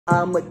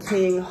I'm a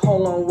king,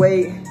 hold on,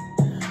 wait.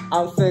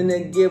 I'm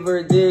finna give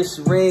her this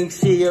ring.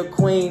 She a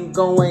queen,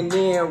 going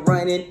in,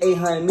 running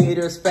 800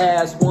 meters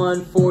fast.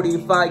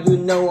 145, you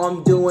know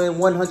I'm doing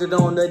 100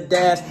 on the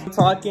dash. I'm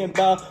talking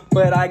about,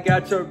 but I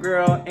got your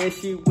girl, and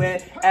she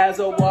went as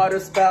a water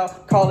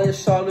spout. Call it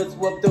Charlotte's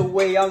Whoop the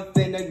way I'm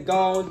finna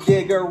gon'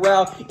 dig her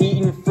out.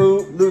 Eating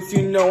Fruit Loops,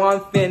 you know I'm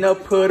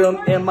finna put them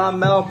in my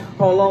mouth.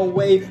 Hold on,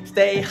 wait,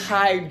 stay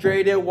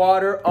hydrated,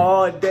 water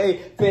all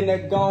day.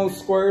 Finna gon'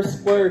 squirt,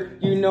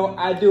 squirt, you know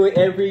I do it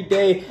every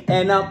day.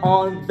 And I'm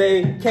on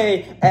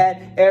vacay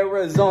at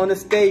Arizona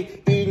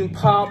State, eating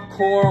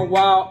popcorn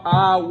while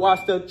I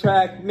watch the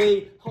track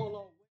meet. Hold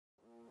on.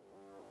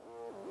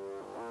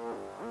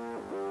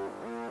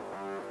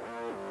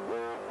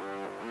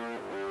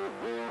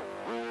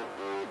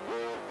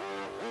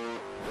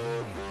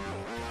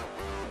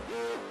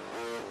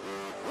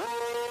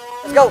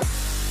 Let's go.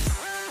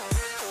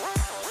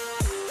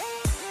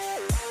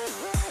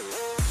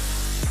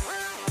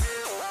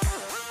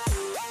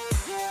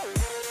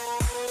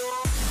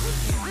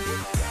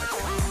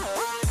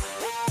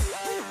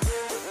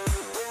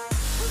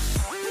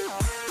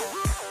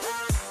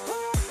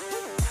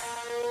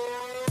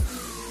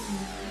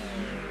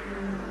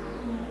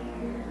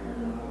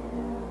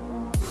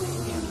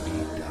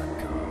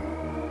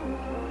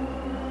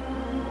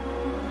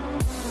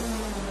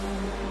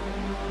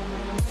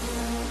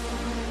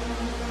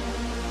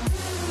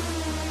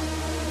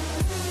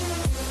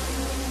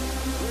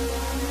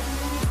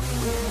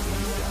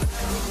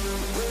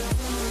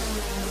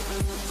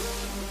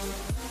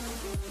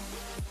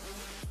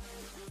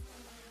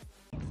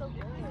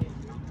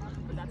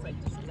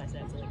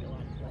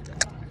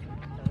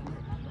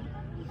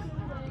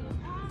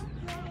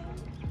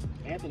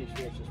 Anthony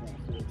stretch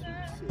just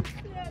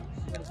ran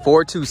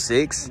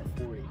 4.26.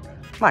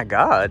 My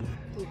God.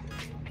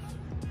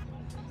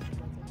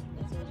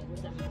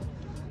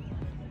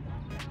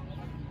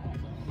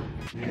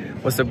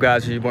 What's up,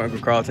 guys? It's your boy Uncle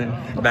Carlton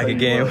back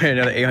again with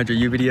another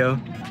 800U video.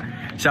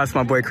 Shout out to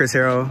my boy Chris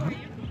Harrell,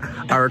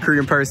 our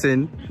recruiting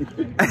person.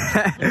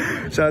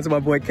 Shout out to my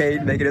boy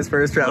Caden making his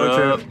first travel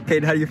trip.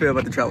 Caden, how do you feel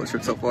about the travel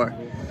trip so far?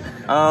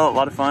 A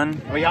lot of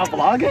fun. Are y'all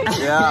vlogging?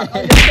 Yeah.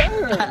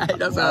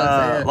 That's what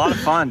I'm saying. A lot of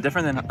fun.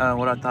 Different than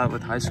what I thought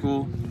with high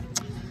school,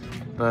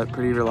 but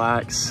pretty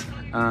relaxed.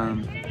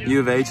 U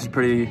of H is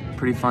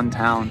pretty fun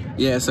town.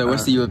 Yeah. So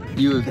what's the U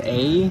of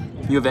A?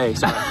 U of A,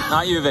 sorry,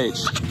 not U of H.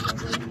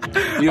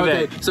 U of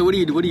A. So what are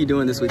you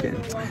doing this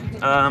weekend?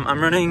 I'm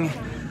running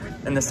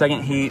in the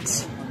second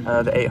heat,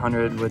 the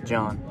 800 with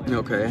John.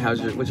 Okay.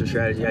 What's your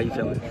strategy? How you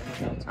feeling?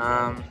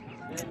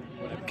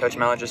 Coach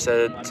Mallett just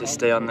said to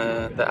stay on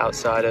the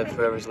outside of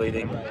whoever's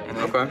leading, and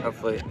then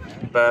hopefully.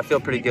 But I feel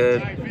pretty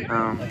good.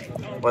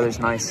 Weather's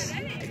nice.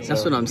 So,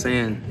 that's what I'm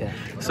saying. Yeah.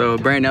 So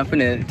Brandon, I'm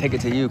finna take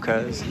it to you,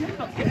 cuz.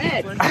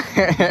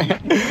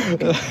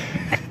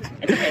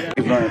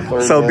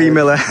 So B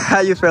Miller,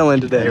 how you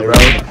feeling today, bro?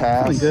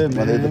 Feeling good,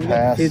 man.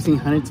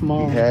 1500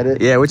 tomorrow. Had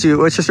it. Yeah. What's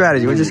your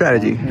strategy? What's your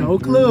strategy? No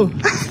clue.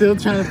 Still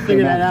trying to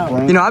figure that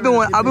out. You know, I've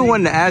been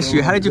wanting to ask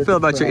you, how did you feel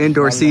about your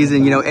indoor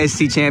season? You know,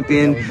 SC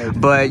champion,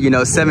 but you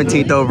know,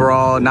 17th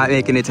overall, not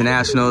making it to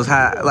nationals.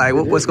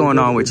 What's going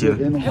on with you?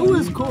 It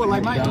was cool.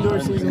 Like my indoor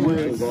season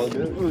was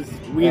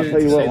weird to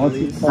say the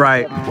least.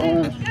 Right.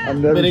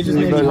 But it just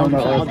made me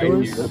hungry for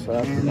outdoors,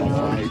 and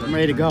I'm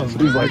ready to go.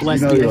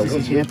 Blessed to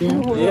be SC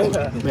champion.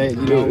 But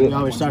you know, we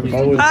always start with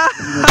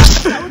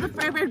That was the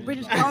favorite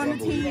British colony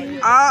team.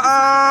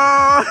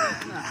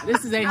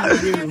 this is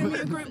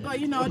 800 group, but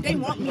you know, they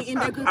want me in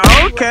their group.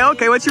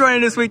 Okay. What you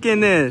running this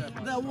weekend then?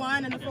 The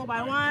 1 and the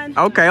 4x1.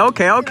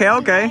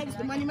 Okay.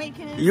 The money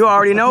making. You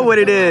already know what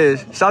it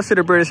is. Shout to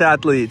the British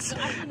athletes.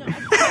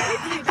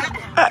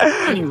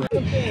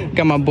 Anyway.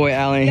 Got my boy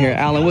Alan here.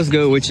 Alan, what's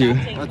good with you?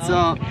 What's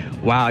up?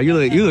 Wow, you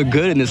look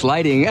good in this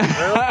lighting.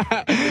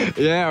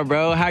 Yeah,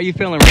 bro. How you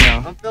feeling right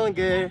now? I'm feeling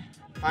good.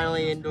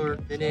 Finally indoor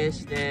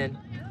finished, and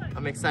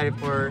I'm excited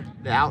for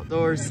the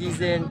outdoor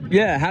season.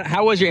 Yeah,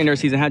 how was your indoor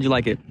season? How'd you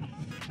like it?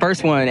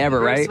 First one ever,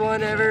 right? First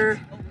one ever.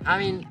 I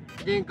mean,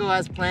 it didn't go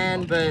as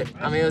planned, but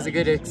I mean, it was a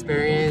good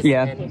experience.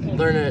 Yeah. And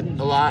learned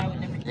a lot,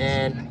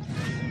 and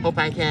hope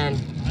I can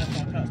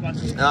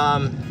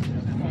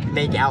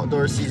make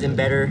outdoor season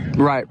better.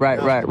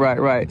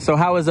 Right. So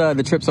how was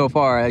the trip so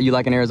far? You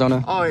liking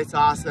Arizona? Oh, it's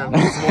awesome.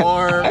 It's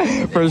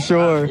warm. For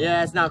sure.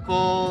 Yeah, it's not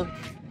cold.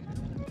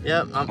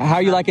 Yep. How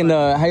you liking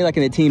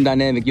the team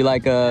dynamic? You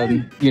like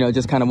you know,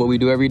 just kind of what we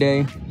do every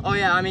day? Oh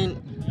yeah, I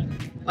mean,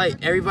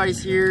 like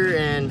everybody's here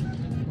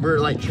and we're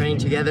like training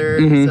together,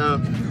 so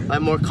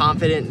I'm more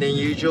confident than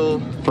usual.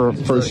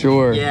 For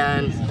sure. Yeah,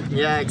 and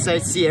yeah,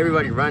 excited to see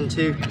everybody run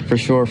too. For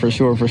sure.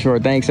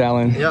 Thanks,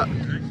 Alan. Yep.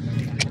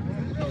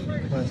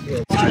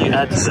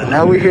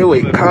 Now we're here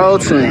with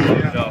Carlton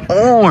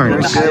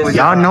Orange.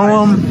 Y'all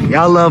know him.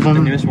 Y'all love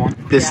him.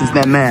 This is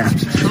that man.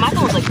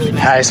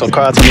 Alright, so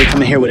Carlton, we're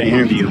coming here with an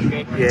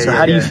interview. So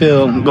how do you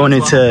feel going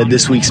into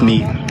this week's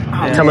meet?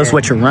 Tell us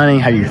what you're running,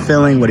 how you're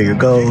feeling, what are your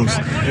goals?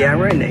 Yeah,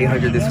 we're in the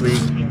 800 this week.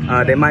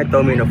 They might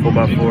throw me in a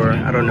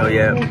 4x4. I don't know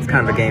yet. It's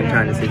kind of a game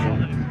time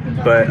decision.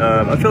 But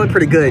I'm feeling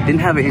pretty good.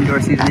 Didn't have an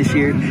indoor season this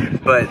year,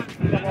 but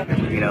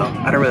you know,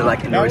 I don't really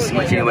like indoors too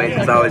much anyway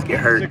because I always get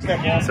hurt.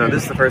 So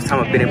this is the first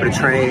time I've been able to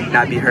train,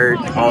 not be hurt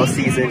all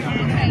season.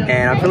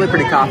 And I'm feeling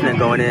pretty confident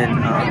going in.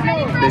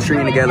 Been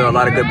stringing together a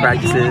lot of good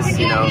practices,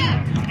 you know.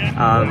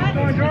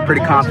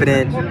 Pretty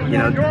confident, you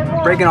know,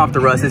 breaking off the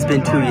rust. It's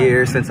been 2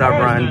 years since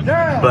I've run,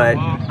 but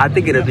I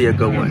think it'll be a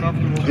good one.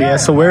 Yeah,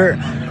 so where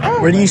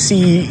do you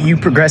see you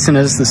progressing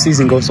as the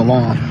season goes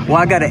along? Well,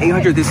 I got an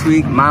 800 this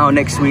week, mile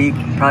next week,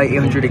 probably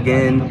 800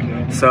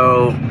 again.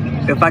 So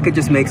if I could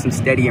just make some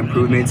steady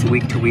improvements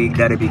week to week,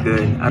 that'd be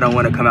good. I don't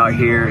want to come out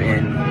here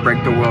and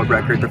break the world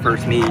record the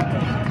first meet.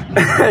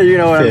 You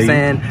know what I'm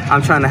saying?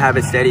 I'm trying to have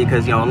it steady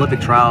because, you know,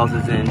 Olympic trials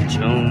is in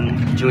June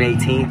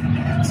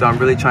 18th. So I'm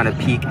really trying to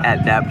peak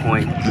at that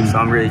point. So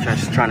I'm really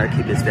just trying to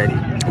keep it steady.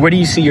 Where do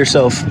you see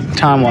yourself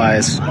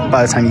time-wise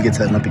by the time you get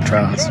to Olympic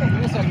trials?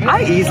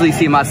 I easily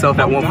see myself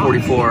at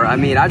 144. I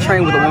mean, I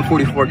train with a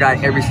 144 guy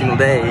every single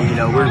day. You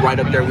know, we're right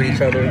up there with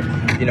each other.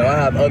 You know, I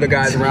have other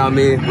guys around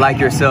me like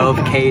yourself,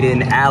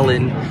 Caden,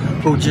 Allen,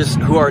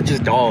 who are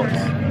just dogs.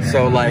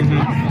 So like,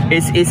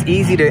 it's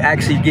easy to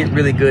actually get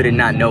really good and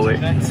not know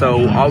it.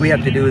 So all we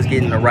have to do is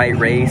get in the right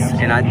race,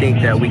 and I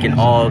think that we can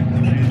all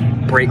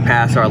break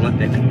past our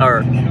limits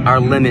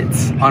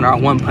on our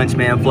one punch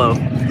man flow.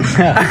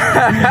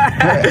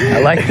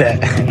 I like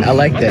that. I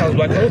like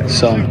that.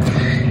 So,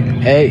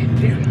 hey,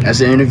 that's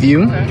the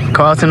interview.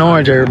 Carlton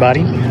Orange,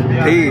 everybody.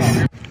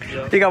 Peace.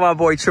 You got my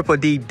boy Triple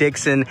D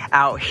Dixon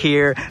out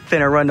here,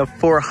 finna run the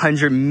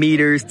 400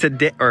 meters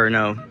today, or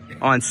no,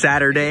 on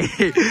Saturday.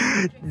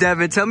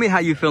 Devin, tell me how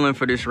you feeling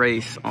for this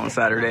race on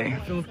Saturday.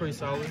 Feeling pretty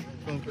solid.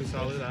 We've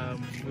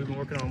been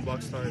working on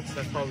box starts.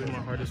 That's probably my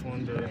hardest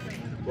one to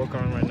work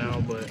on right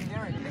now, but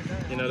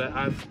you know that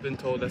I've been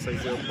told that's like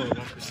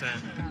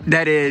 0.1%.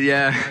 That is,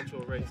 yeah.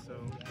 Actual race, so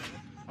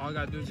all I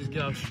gotta do is just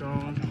get out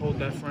strong, hold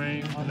that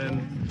frame, and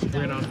then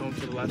bring it on home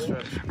to the last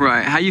stretch.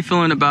 Right. How you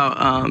feeling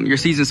about your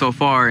season so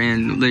far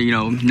and, you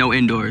know, no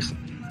indoors?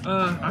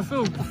 I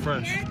feel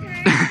fresh.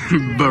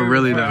 But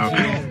really though,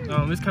 you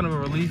know, it's kind of a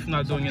relief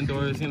not doing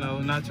indoors. You know,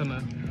 not trying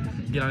to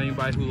get on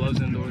anybody who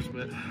loves indoors,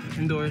 but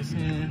indoors,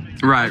 yeah.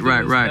 Right.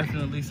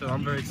 Definitely. So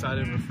I'm very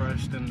excited,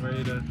 refreshed, and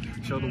ready to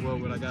show the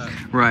world what I got.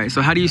 Right.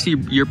 So how do you see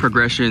your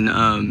progression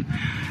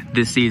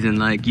this season?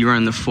 Like you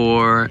run the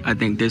 4, I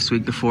think this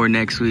week, the 4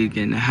 next week,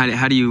 and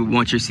how do you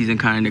want your season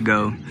kind of to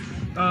go?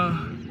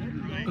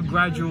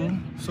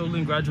 Slowly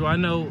and gradual. I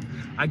know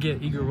I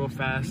get eager real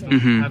fast,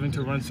 having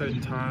to run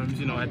certain times,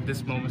 you know, at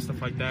this moment,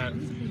 stuff like that.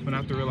 But I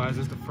have to realize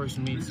it's the first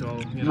meet, so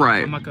you know,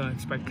 I'm not gonna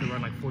expect to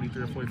run like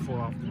 43 or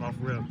 44 off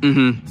rip.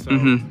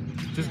 So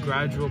just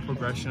gradual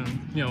progression,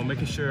 you know,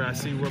 making sure I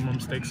see where my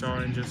mistakes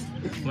are and just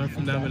learn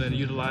from them and then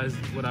utilize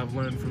what I've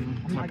learned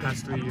from my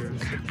past 3 years.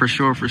 For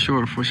sure.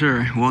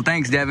 Well,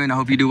 thanks, Devin. I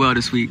hope you do well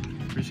this week.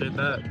 Appreciate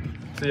that.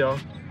 See y'all.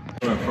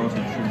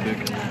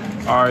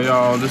 All right,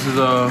 y'all. This is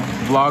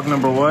vlog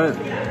number what?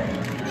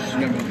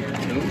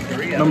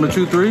 Number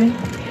 2, 3.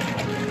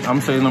 I'm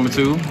saying number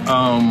 2. We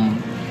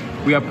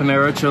got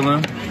Panera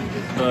chilling.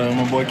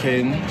 My boy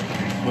Caden.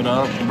 What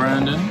up,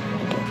 Brandon?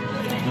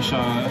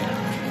 Rashawn.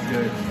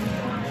 Good.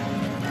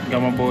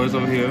 Got my boys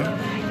over here.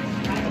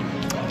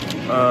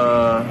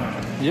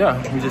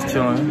 Yeah, we just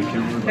chilling. My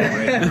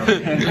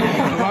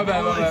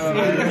bad.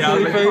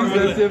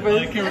 See your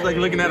face? Camera's like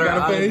looking at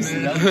our face.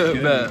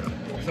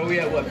 So we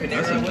at what,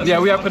 Panera? Yeah,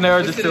 we at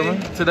Panera just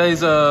chilling. Today's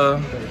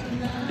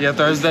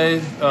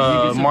Thursday,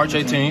 March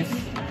 18th.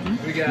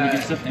 We got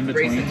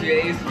racing 2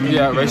 days.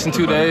 Yeah, racing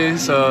 2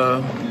 days.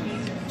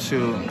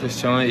 Shoot, just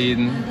chilling,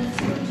 eating.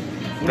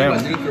 Damn,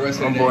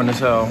 I'm bored as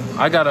hell.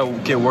 I gotta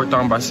get worked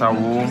on by Saul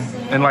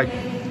in like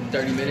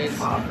 30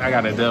 minutes. I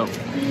gotta dip.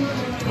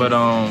 But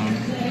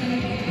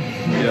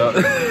yeah.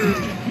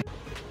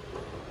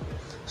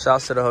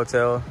 Shouts to the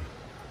hotel.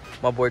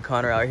 My boy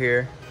Connor out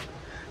here.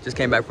 Just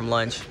came back from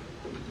lunch.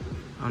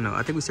 I don't know,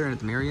 I think we're staring at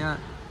the Marriott.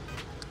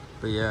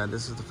 But yeah,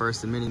 this is the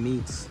first of many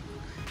meets.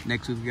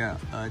 Next week we got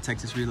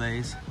Texas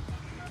relays.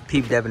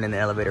 Peep Devin in the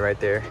elevator right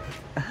there.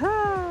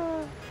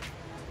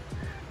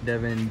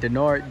 Devin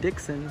Denard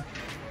Dixon.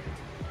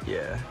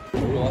 Yeah.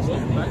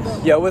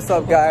 Yo, what's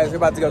up guys? We're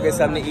about to go get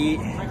something to eat.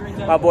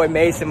 My boy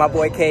Mason, my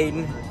boy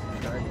Caden.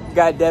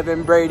 Got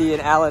Devin, Brady,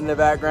 and Allen in the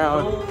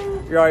background.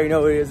 You already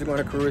know what it is. We're going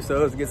to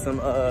Caruso's, get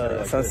some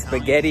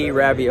spaghetti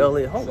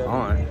ravioli. Hold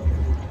on.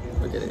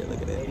 Look at it.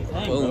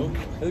 Boom.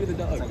 Look at the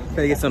dog.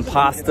 Gonna get some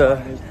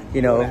pasta,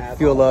 you know,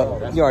 fuel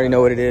up. You already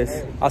know what it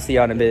is. I'll see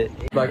y'all in a bit.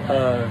 Like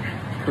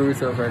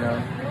Caruso's right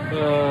now.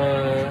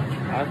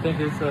 I think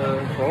it's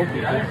for old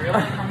people.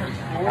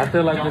 I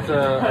feel like it's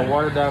a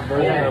watered down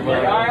version of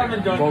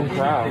a Golden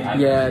Crowd.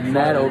 Yeah,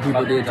 mad old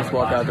people did just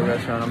walk out the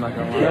restaurant. I'm not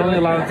gonna lie. They're only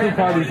allowed 2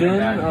 parties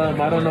in.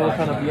 I don't know what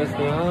kind of BS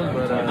they're on,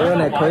 but they're on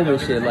that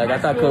COVID shit. Like I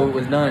thought COVID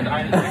was done.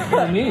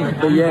 What do you mean?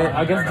 But yeah,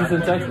 I guess just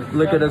in Texas.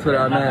 Look at us with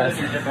our masks.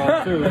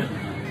 True.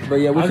 But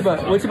yeah, what you about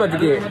to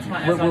get?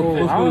 I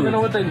don't even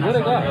know what they got.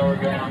 I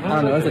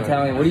don't know. It's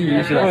Italian. What do you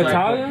usually like?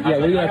 Italian? Yeah.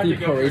 What do you like to eat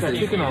before races?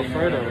 Chicken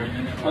Alfredo.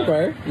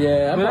 Okay.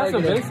 Yeah. But that's a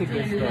basic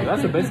dish, though.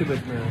 That's a basic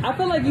dish, man. I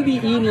feel like you be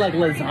eating like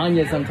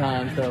lasagna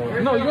sometimes, though.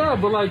 No, yeah,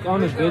 but like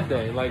on a good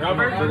day, like on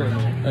a good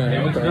day.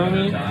 Okay. You know what I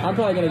mean? I'm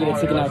probably gonna get a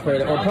chicken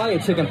Alfredo, or probably a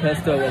chicken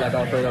pesto with like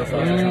Alfredo sauce.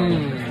 I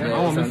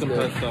want me some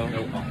pesto.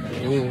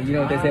 Ooh, you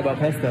know what they say about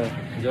pesto?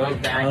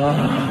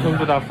 Comes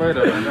with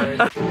Alfredo.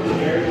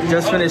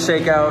 Just finished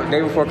shakeout,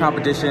 day before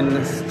competition,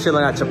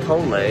 chilling at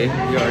Chipotle.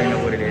 You already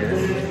know what it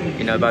is.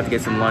 You know, about to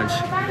get some lunch.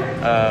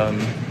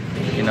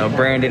 You know,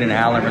 Brandon and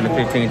Alan are in the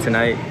 15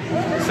 tonight.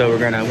 So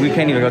we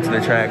can't even go to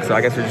the track. So I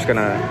guess we're just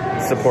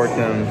gonna support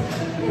them.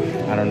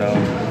 I don't know.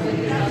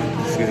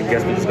 I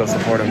guess we just go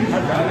support them.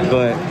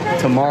 But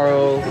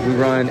tomorrow we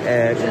run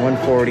at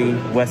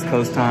 1:40 West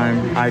Coast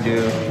time. I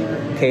do.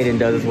 Caden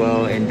does as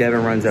well, and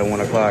Devin runs at 1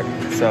 o'clock.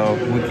 So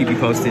we'll keep you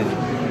posted.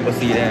 We'll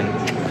see you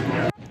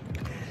then.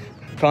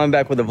 Coming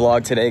back with a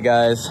vlog today,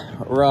 guys.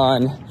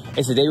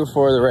 It's the day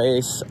before the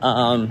race.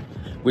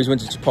 We just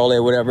went to Chipotle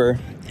or whatever.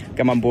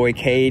 Got my boy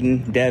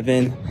Caden,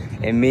 Devin,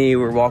 and me.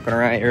 We're walking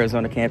around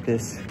Arizona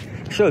campus.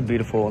 Sure, it's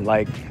beautiful.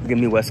 Like, give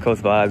me West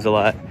Coast vibes a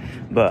lot.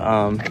 But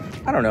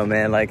I don't know,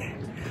 man. Like,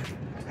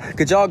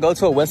 could y'all go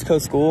to a West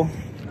Coast school?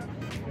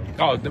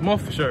 Oh, more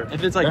for sure.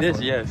 If it's like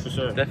definitely. this, yes. For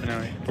sure.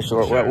 Definitely. For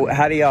sure.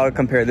 How do y'all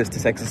compare this to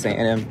Texas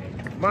A&M?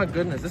 My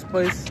goodness, this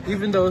place,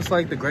 even though it's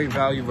like the great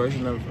value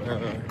version of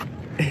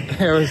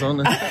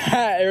Arizona.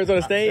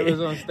 Arizona State?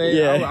 Arizona State.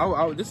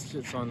 Yeah. This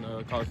shit's on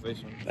College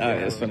Station. Oh,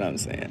 yeah, that's what I'm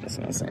saying. That's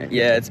what I'm saying.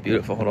 Yeah, it's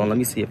beautiful. Hold on. Let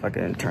me see if I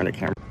can turn the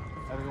camera.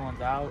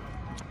 Everyone's out.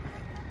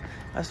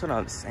 That's what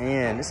I'm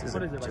saying. This is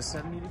What is it, like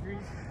 70 degrees?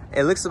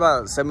 It looks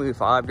about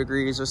 75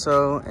 degrees or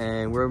so,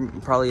 and we're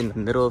probably in the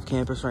middle of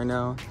campus right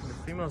now. The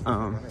females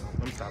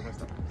stop.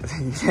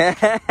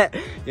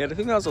 Yeah, the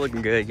females are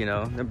looking good, you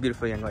know. They're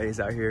beautiful young ladies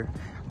out here.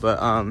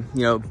 But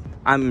you know,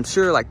 I'm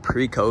sure like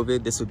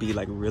pre-COVID this would be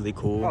like really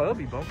cool. Oh, it'll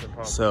be bumping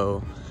probably.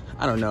 So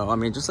I don't know. I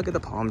mean, just look at the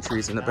palm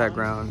trees in the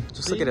background.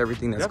 Just look at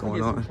everything that's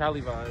going on.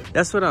 Cali vibes.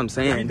 That's what I'm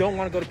saying. If you don't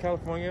want to go to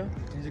California,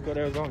 you just go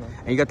to Arizona.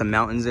 And you got the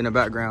mountains in the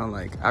background.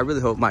 Like, I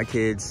really hope my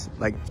kids,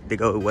 like, they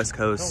go to West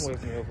Coast.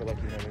 Don't wake me over like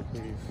you never,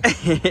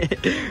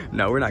 please.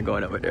 No, we're not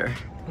going over there.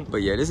 But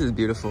yeah, this is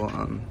beautiful.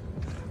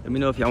 Let me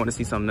know if y'all want to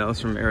see something else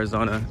from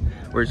Arizona.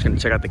 We're just gonna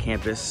check out the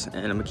campus,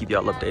 and I'm gonna keep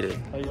y'all updated.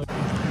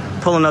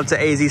 Pulling up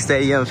to AZ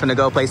Stadium, finna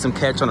go play some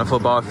catch on the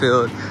football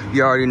field.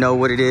 You already know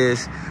what it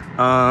is.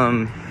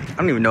 I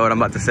don't even know what I'm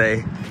about to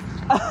say.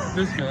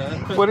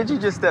 What did you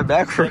just step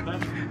back from?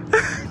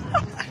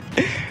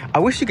 I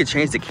wish you could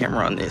change the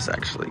camera on this,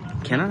 actually.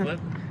 Can I?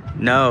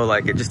 No,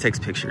 like, it just takes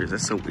pictures.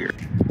 That's so weird.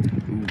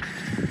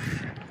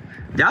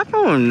 The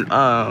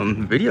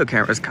iPhone video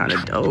camera is kind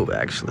of dope,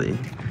 actually.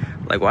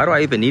 Like, why do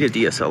I even need a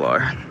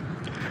DSLR?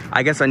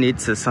 I guess I need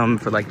some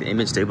for, like, the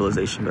image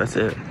stabilization, but that's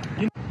it.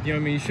 You know what I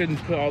mean? You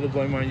shouldn't put all the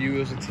blame on you.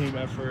 As a team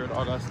effort,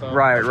 all that stuff.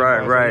 Right. You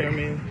know what I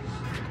mean?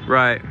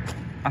 Right.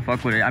 I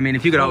fuck with it. I mean,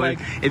 if you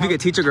could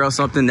teach a girl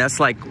something, that's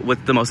like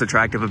what's the most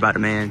attractive about a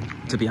man,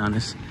 to be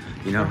honest.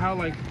 You know? Or how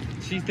like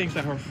she thinks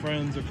that her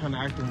friends are kind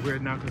of acting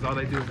weird now because all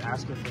they do is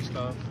ask her for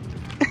stuff.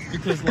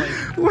 Because like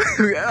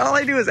all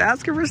I do is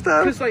ask her for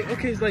stuff. It's like,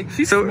 okay, it's like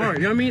she's smart,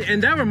 you know what I mean?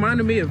 And that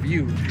reminded me of you.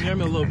 You know what I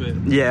mean? A little bit.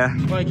 Yeah.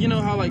 Like, you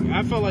know how like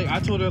I felt like I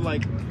told her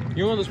like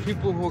you're one of those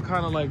people who are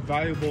kind of like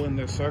valuable in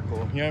their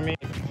circle. You know what I mean?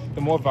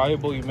 The more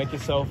valuable you make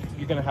yourself,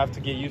 you're gonna have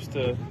to get used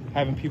to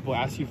having people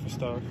ask you for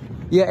stuff.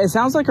 Yeah, it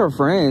sounds like her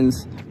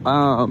friends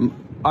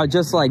are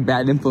just like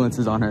bad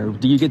influences on her.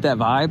 Do you get that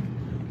vibe?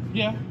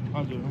 Yeah,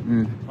 I do.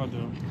 I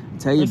do.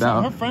 Tell you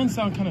about her friends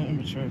sound kind of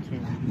immature too.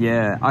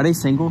 Yeah, are they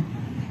single?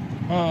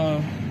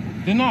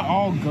 They're not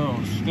all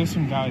girls. There's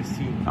some guys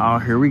too. Oh,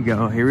 here we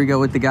go. Here we go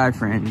with the guy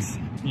friends.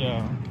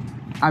 Yeah.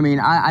 I mean,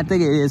 I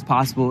think it is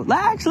possible.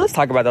 Actually, let's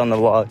talk about that on the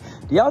vlog.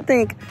 Do y'all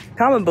think,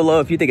 comment below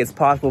if you think it's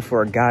possible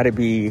for a guy to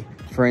be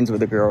friends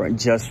with a girl and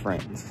just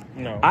friends.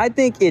 No. I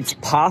think it's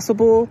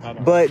possible,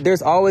 but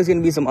there's always going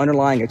to be some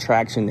underlying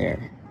attraction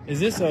there. Is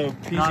this a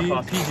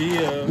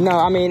PG? No,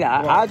 I mean,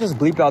 I just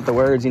bleeped out the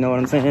words, you know what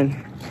I'm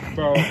saying?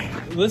 Bro,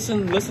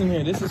 listen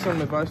here. This is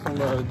some advice from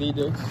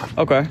D-Dix.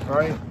 Okay. All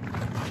right?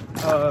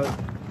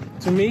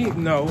 To me,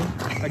 no.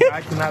 A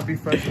guy cannot be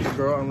friends with a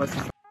girl unless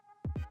he's...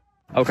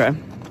 Okay.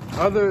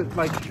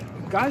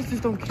 Guys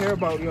just don't care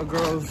about your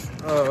girl's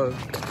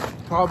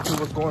problems with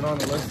what's going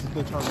on unless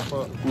they're trying to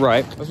fuck.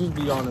 Right. Let's just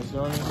be honest, you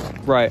know what I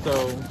mean? Right.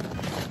 So,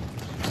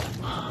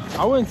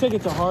 I wouldn't take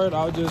it to heart.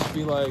 I would just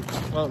be like,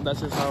 well,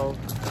 that's just how...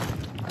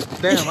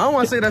 Damn, I don't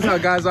want to say that's how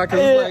guys are.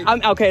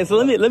 Okay, so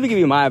let me give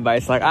you my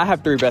advice. Like, I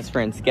have 3 best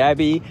friends,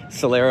 Gabby,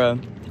 Solera,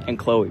 and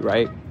Chloe,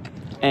 right?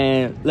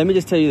 And let me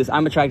just tell you this,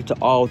 I'm attracted to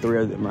all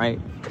 3 of them, right?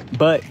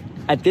 But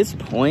at this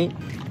point,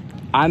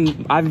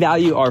 I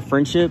value our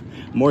friendship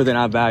more than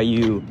I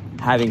value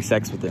having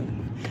sex with them.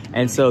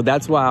 And so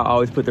that's why I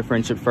always put the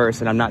friendship first,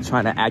 and I'm not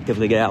trying to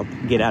actively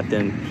get at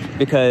them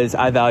because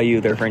I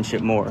value their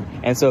friendship more.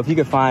 And so if you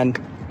could find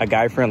a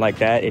guy friend like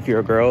that, if you're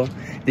a girl,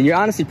 then you're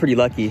honestly pretty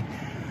lucky.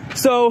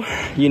 So,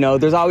 you know,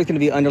 there's always going to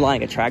be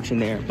underlying attraction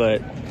there,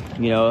 but,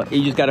 you know,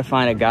 you just got to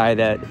find a guy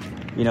that,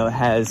 you know,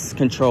 has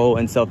control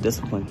and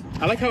self-discipline.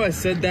 I like how I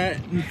said that,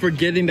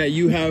 forgetting that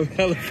you have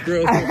hella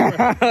girls.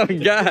 Oh,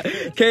 God.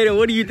 Kaden,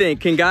 what do you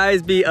think? Can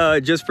guys be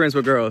just friends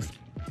with girls?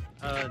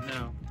 No. I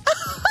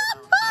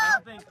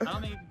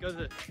don't think it goes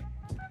to...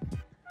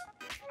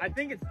 I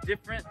think it's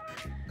different.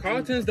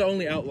 Carlton's the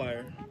only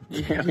outlier.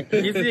 Yeah,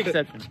 he's the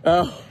exception.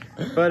 Oh.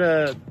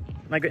 But,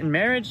 like, in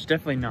marriage,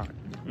 definitely not.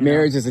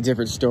 Marriage is a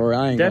different story.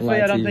 I ain't Definitely, gonna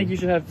lie I don't to think you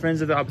should have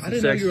friends of the I opposite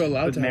didn't know sex you were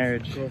allowed with to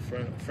marriage. have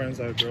friends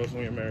that are girls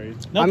when you're married.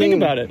 No, think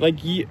about it.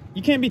 Like, you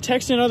can't be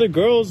texting other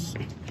girls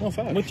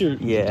with your...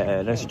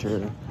 Yeah, that's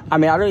true. I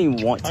mean, I don't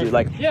even want to.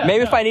 Like, Yeah,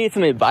 maybe yeah. if I needed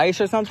some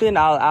advice or something,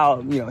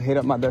 I'll you know, hit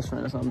up my best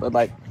friend or something. But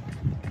like,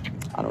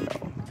 I don't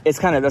know. That's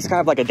kind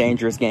of like a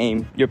dangerous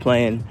game you're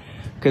playing,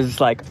 because it's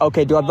like,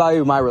 okay, do I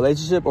value my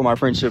relationship or my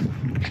friendship?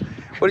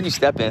 What did you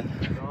step in?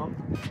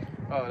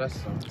 Oh, that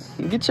sucks.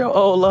 Get your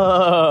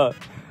Ola.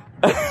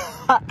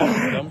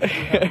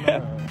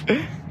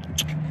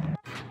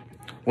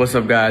 What's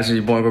up, guys? It's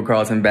your boy Uncle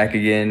Carlton back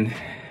again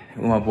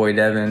with my boy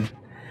Devin.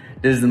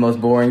 This is the most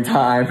boring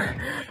time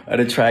of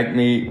the track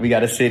meet. We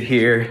gotta sit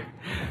here.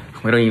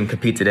 We don't even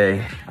compete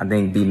today. I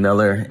think B.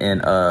 Miller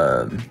and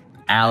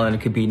Allen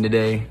competing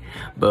today,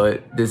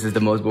 but this is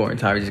the most boring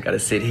time. We just gotta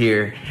sit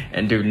here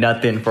and do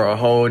nothing for a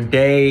whole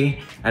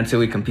day until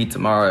we compete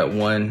tomorrow at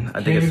 1.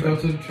 I think Can't it's even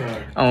go to the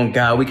track. Oh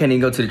God, we can't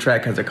even go to the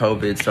track because of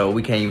COVID, so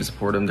we can't even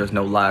support them. There's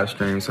no live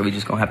stream, so we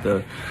just gonna have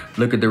to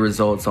look at the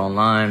results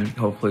online.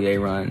 Hopefully they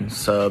run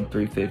sub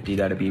 350.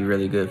 That'd be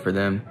really good for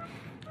them.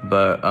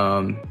 But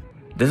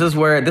this is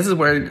where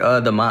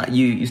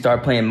you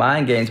start playing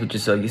mind games with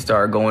yourself. You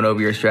start going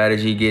over your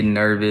strategy, getting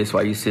nervous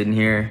while you're sitting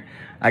here.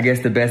 I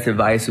guess the best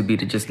advice would be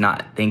to just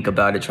not think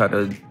about it. Try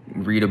to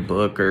read a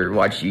book or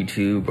watch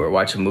YouTube or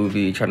watch a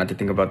movie. Try not to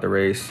think about the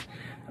race.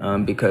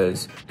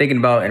 Because thinking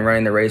about and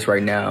running the race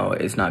right now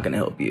is not gonna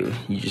help you.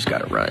 You just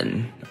gotta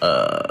run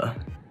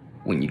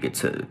when you get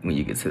to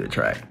the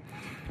track.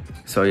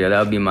 So yeah, that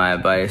would be my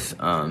advice.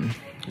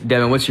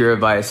 Devin, what's your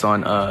advice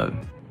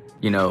on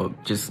you know,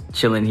 just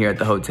chilling here at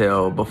the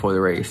hotel before the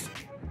race?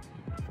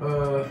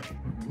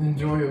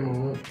 Enjoy your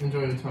moment,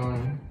 enjoy your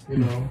time, you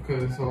know,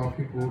 because a lot of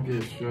people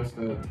get stressed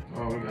that,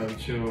 oh, I gotta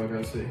chill, I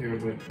gotta sit here,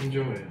 but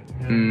enjoy it.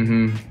 You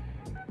know?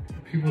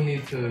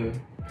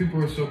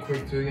 People are so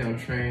quick to, you know,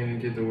 train and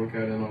get the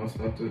workout and all that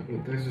stuff,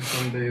 but there's just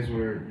some days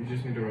where you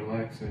just need to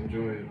relax and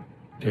enjoy it.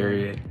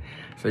 Period.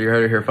 So you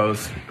heard it here,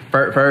 folks.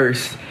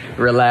 First,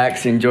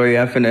 relax, enjoy it.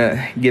 I'm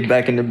finna get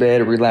back into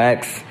bed,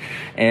 relax,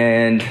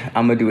 and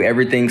I'm gonna do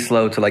everything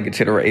slow till I get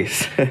to the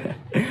race.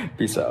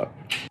 Peace out.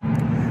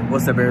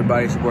 What's up,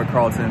 everybody? It's your boy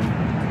Carlton,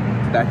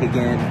 back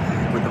again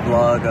with the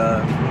vlog.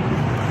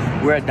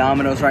 We're at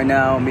Domino's right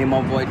now. Me and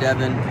my boy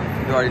Devin.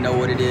 You already know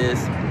what it is.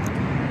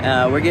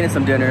 We're getting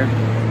some dinner.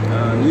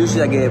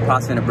 Usually I get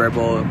pasta in a bread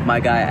bowl.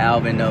 My guy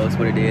Alvin knows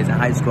what it is. In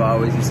high school, I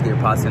always used to get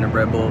pasta in a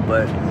bread bowl,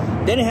 but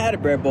they didn't have a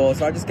bread bowl,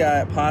 so I just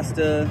got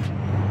pasta,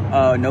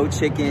 no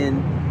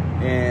chicken,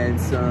 and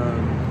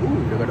some.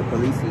 Ooh, there go the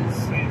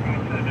polices.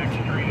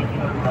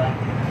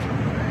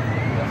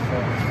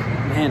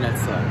 Man, that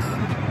sucks.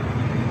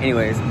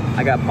 Anyways,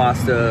 I got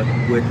pasta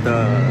with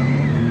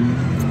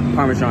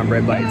Parmesan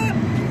bread bites.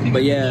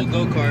 But yeah,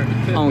 Go-kart.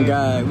 oh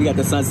God, we got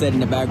the sunset in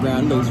the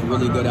background. It looks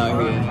really good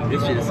out here.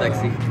 This shit is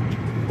sexy.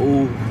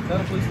 Ooh, Tell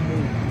the police to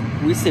move.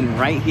 we sitting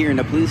right here and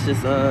the police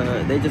just,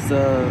 they just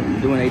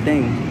doing their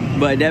thing.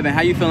 But Devin,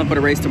 how you feeling for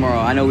the race tomorrow?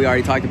 I know we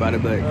already talked about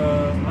it, but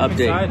I'm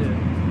update. excited.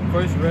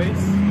 First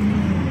race.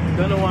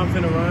 Don't know what I'm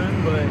finna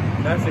run, but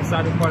that's the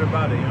exciting part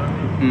about it, you know what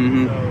I mean?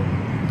 Mm-hmm. So,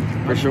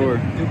 For sure.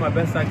 Do my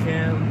best I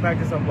can.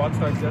 Practice on block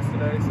starts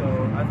yesterday,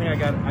 so I think I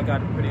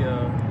got it pretty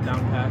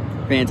down pat.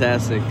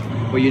 Fantastic.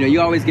 Well, you know,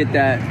 you always get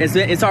that.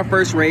 It's our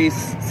first race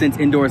since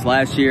indoors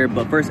last year,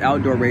 but first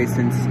outdoor race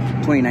since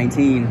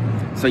 2019.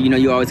 So, you know,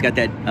 you always got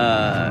that,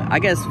 I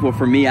guess, well,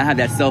 for me, I have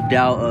that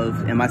self-doubt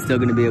of, am I still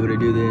going to be able to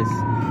do this?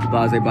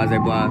 Blah, blah, blah,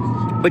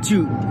 blah. But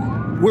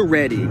we're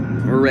ready.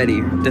 We're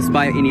ready.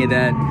 Despite any of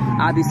that,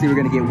 obviously we're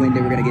going to get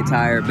winded, we're going to get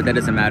tired, but that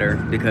doesn't matter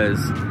because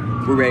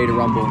we're ready to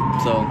rumble.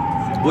 So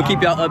we'll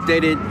keep y'all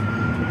updated.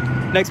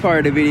 Next part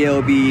of the video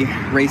will be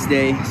race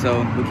day,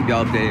 so we'll keep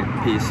y'all updated.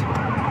 Peace.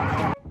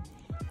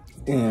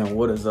 And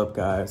what is up,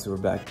 guys? We're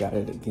back at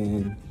it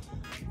again.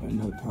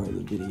 Another part of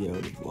the video,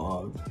 the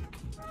vlog.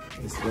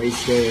 It's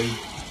race day.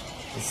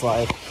 It's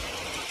like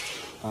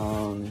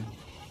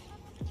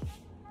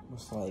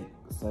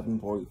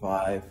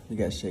 7:45. We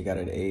got shake out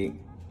at 8.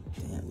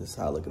 Damn, this is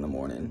how I look in the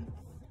morning.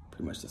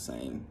 Pretty much the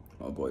same.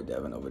 My boy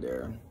Devin over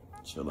there,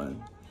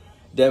 chilling.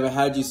 Devin,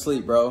 how'd you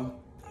sleep, bro?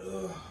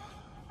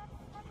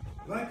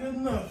 Not good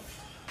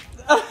enough.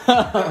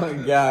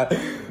 Oh God.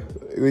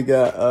 We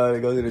got to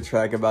go to the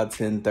track about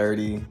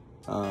 10:30.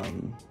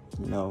 You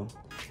know,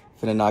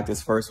 finna knock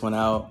this first one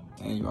out,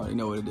 and you already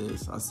know what it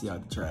is. I'll see you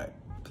at the track.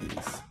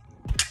 Peace.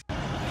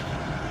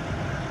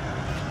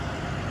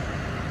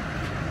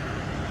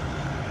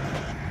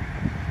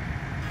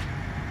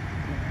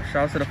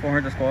 Shout out to the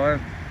 400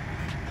 squad.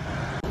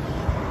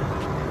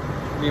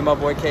 Me and my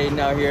boy Caden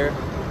out here,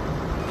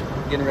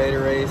 getting ready to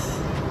race,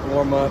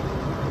 warm up.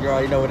 You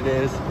already know what it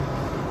is.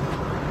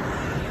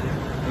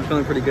 I'm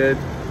feeling pretty good.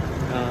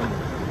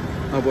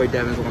 My boy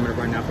Devin's warming up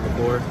right now for the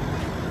 4.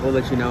 We'll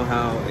let you know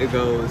how it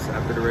goes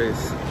after the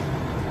race.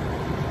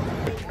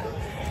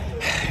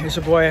 It's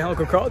your boy,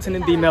 Uncle Carlton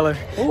and B. Miller.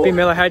 Ooh. B.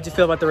 Miller, how'd you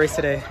feel about the race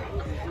today?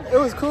 It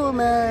was cool,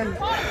 man.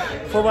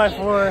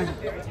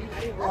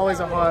 4x4, always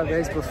a hard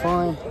race, but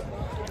fun.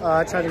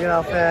 I tried to get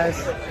out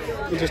fast.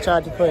 We just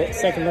tried to put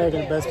second leg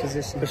in the best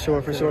position. For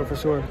sure.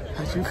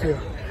 How'd you feel?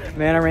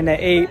 Man, I ran that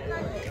 8.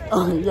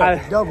 Oh,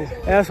 yeah, double.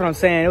 That's what I'm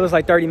saying. It was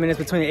like 30 minutes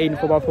between the 8 and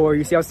 4x4.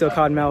 You see, I was still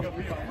cotton mouth.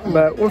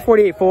 But we're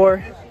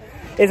 48.4.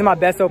 Isn't my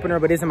best opener,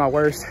 but isn't my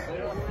worst.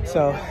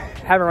 So,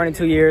 haven't run in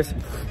 2 years.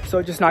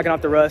 So, just knocking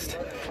off the rust.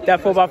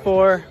 That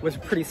 4x4 was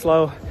pretty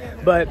slow,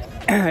 but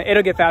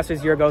it'll get faster as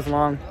the year goes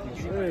along.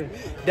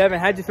 Devin,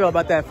 how'd you feel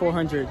about that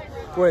 400?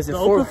 What is it? The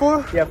open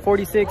 4? Yeah,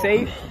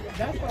 46.8.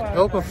 The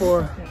open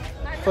 4.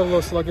 Felt a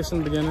little sluggish in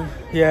the beginning.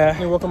 Yeah. I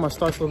need to work on my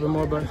starts a little bit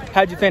more, but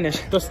how'd you finish?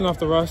 Dusting off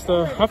the rust.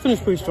 I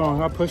finished pretty strong.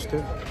 I pushed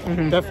it.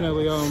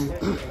 Definitely.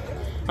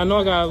 I know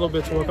I got a little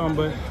bit to work on,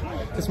 but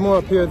it's more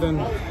up here than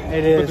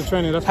it is. With the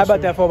training. That's how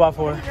about that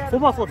 4x4?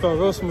 4x4 felt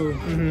real smooth.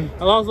 And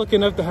I was lucky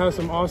enough to have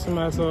some awesome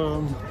ass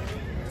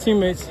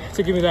teammates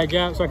to give me that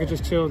gap so I could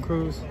just chill and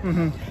cruise.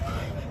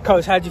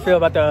 Coach, how'd you feel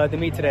about the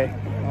meet today?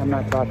 I'm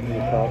not talking to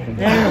you, Carlton.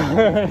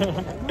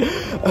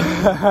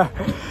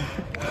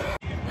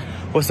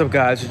 What's up,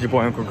 guys? It's your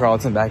boy Uncle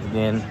Carlton back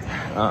again.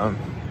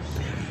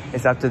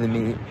 It's after the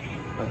meet.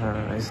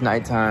 It's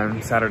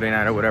nighttime, Saturday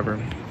night or whatever.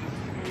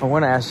 I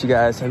want to ask you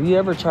guys, have you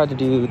ever tried to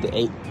do the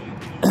 8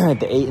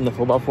 the 8 and the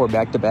 4x4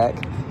 back to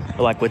back,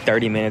 like with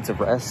 30 minutes of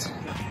rest?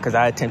 Because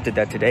I attempted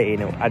that today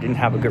and I didn't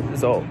have a good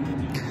result.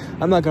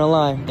 I'm not gonna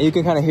lie, and you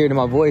can kind of hear it in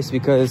my voice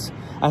because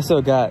I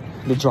still got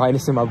the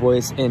dryness in my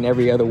voice in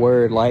every other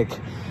word. Like,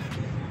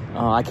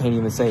 I can't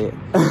even say it.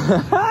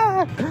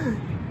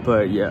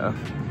 But yeah,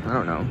 I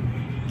don't know.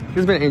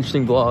 It's been an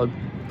interesting vlog.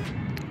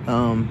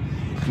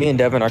 Me and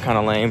Devin are kind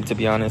of lame, to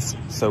be honest,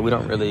 so we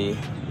don't really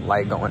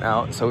like going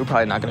out, so we're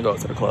probably not gonna go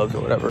to the clubs or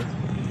whatever.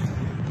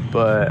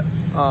 But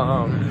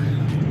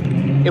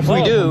if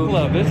we do,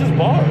 club. This is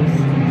bars.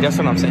 That's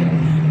what I'm saying.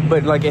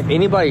 But like, if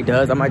anybody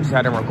does, I might just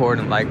have them record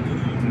and like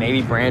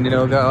maybe Brandon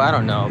will go. I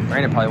don't know.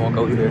 Brandon probably won't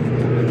go either.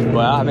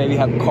 But I'll maybe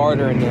have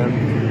Carter and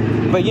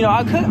them. But you know,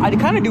 I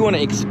kind of do want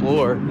to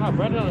explore. No,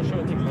 Brandon on the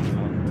show takes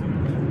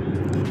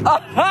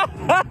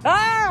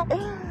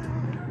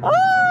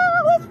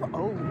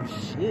Oh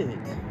shit.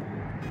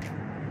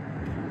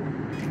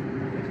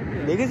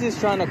 Niggas just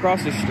trying to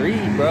cross the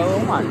street, bro. Oh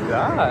my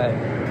god.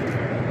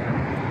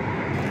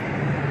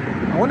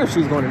 I wonder if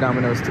she's going to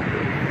Domino's too.